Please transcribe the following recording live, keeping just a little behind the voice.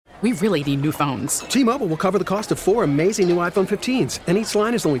We really need new phones. T-Mobile will cover the cost of 4 amazing new iPhone 15s, and each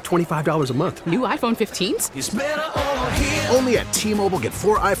line is only $25 a month. New iPhone 15s? It's better over here. Only at T-Mobile, get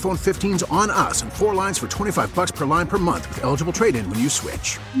 4 iPhone 15s on us and 4 lines for $25 per line per month with eligible trade-in when you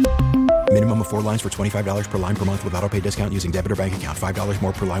switch. Minimum of 4 lines for $25 per line per month with autopay discount using debit or bank account. $5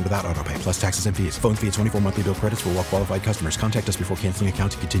 more per line without autopay, plus taxes and fees. Phone fee at 24 monthly bill credits for well-qualified customers. Contact us before canceling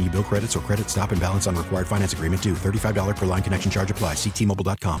account to continue bill credits or credit stop and balance on required finance agreement due. $35 per line connection charge applies. See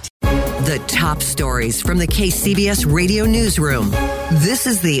T-Mobile.com. The top stories from the KCBS Radio Newsroom. This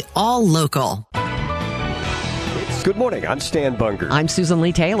is the All Local. Good morning. I'm Stan Bunger. I'm Susan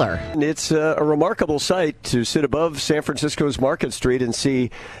Lee Taylor. It's a remarkable sight to sit above San Francisco's Market Street and see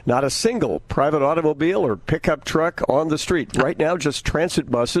not a single private automobile or pickup truck on the street. Right now, just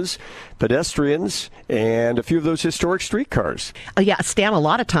transit buses, pedestrians, and a few of those historic streetcars. Yeah, Stan, a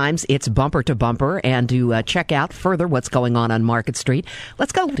lot of times it's bumper to bumper. And to check out further what's going on Market Street,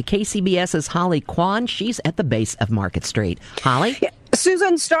 let's go to KCBS's Holly Kwan. She's at the base of Market Street. Holly? Yeah.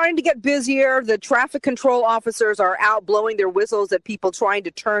 Susan, starting to get busier. The traffic control officers are out blowing their whistles at people trying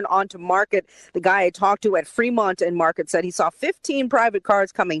to turn onto Market. The guy I talked to at Fremont and Market said he saw 15 private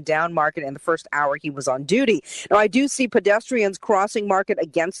cars coming down Market in the first hour he was on duty. Now, I do see pedestrians crossing Market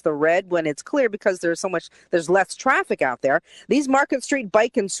against the red when it's clear because there's less traffic out there. These Market Street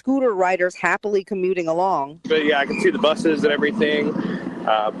bike and scooter riders happily commuting along. But yeah, I can see the buses and everything.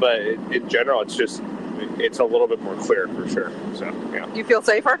 But in general, it's a little bit more clear for sure. So, yeah. Do you feel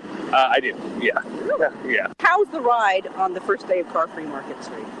safer? I do, yeah. Yeah. How's the ride on the first day of Car Free Market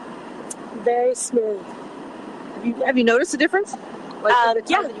Street? Very smooth. Have you noticed a difference?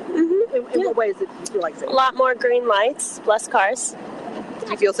 Yeah. In what ways do you feel like safer? A lot more green lights, less cars.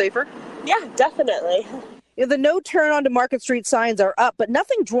 Do you feel safer? Yeah, definitely. The no turn onto Market Street signs are up, but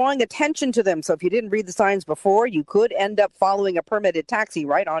nothing drawing attention to them. So if you didn't read the signs before, you could end up following a permitted taxi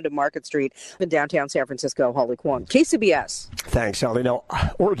right onto Market Street in downtown San Francisco. Holly Kwan, KCBS. Thanks, Holly. Now,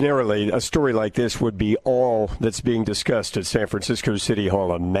 ordinarily, a story like this would be all that's being discussed at San Francisco City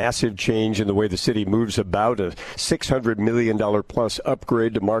Hall. A massive change in the way the city moves about, a $600 million plus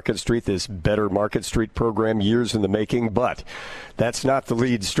upgrade to Market Street, this Better Market Street program, years in the making. But that's not the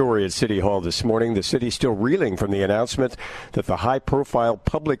lead story at City Hall this morning. The city's still reeling from the announcement that the high-profile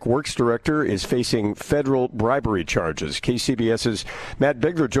public works director is facing federal bribery charges. KCBS's Matt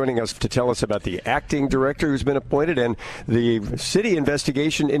Bigler joining us to tell us about the acting director who's been appointed and the city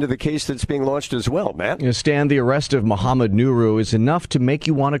investigation into the case that's being launched as well. Matt? Stan, the arrest of Mohamed Nuru is enough to make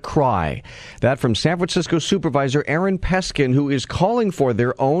you want to cry. That from San Francisco Supervisor Aaron Peskin, who is calling for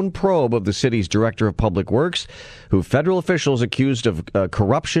their own probe of the city's director of public works, who federal officials accused of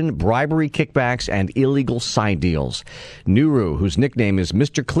corruption, bribery, kickbacks, and illegal side deals. Nuru, whose nickname is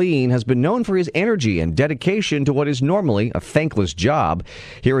Mr. Clean, has been known for his energy and dedication to what is normally a thankless job.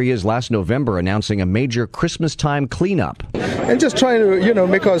 Here he is last November announcing a major Christmas-time cleanup. And just trying to,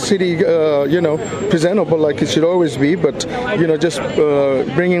 make our city, presentable like it should always be, but, just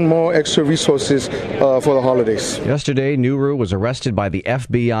bringing more extra resources for the holidays. Yesterday, Nuru was arrested by the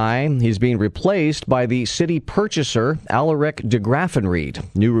FBI. He's being replaced by the city purchaser, Alaric de Graffenried.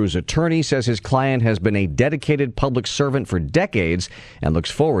 Nuru's attorney says his client has been a dedicated public servant for decades and looks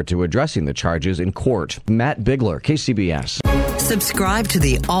forward to addressing the charges in court. Matt Bigler, KCBS. Subscribe to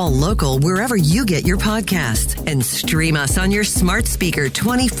the All Local wherever you get your podcasts and stream us on your smart speaker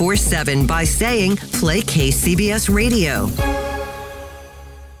 24/7 by saying, play KCBS Radio.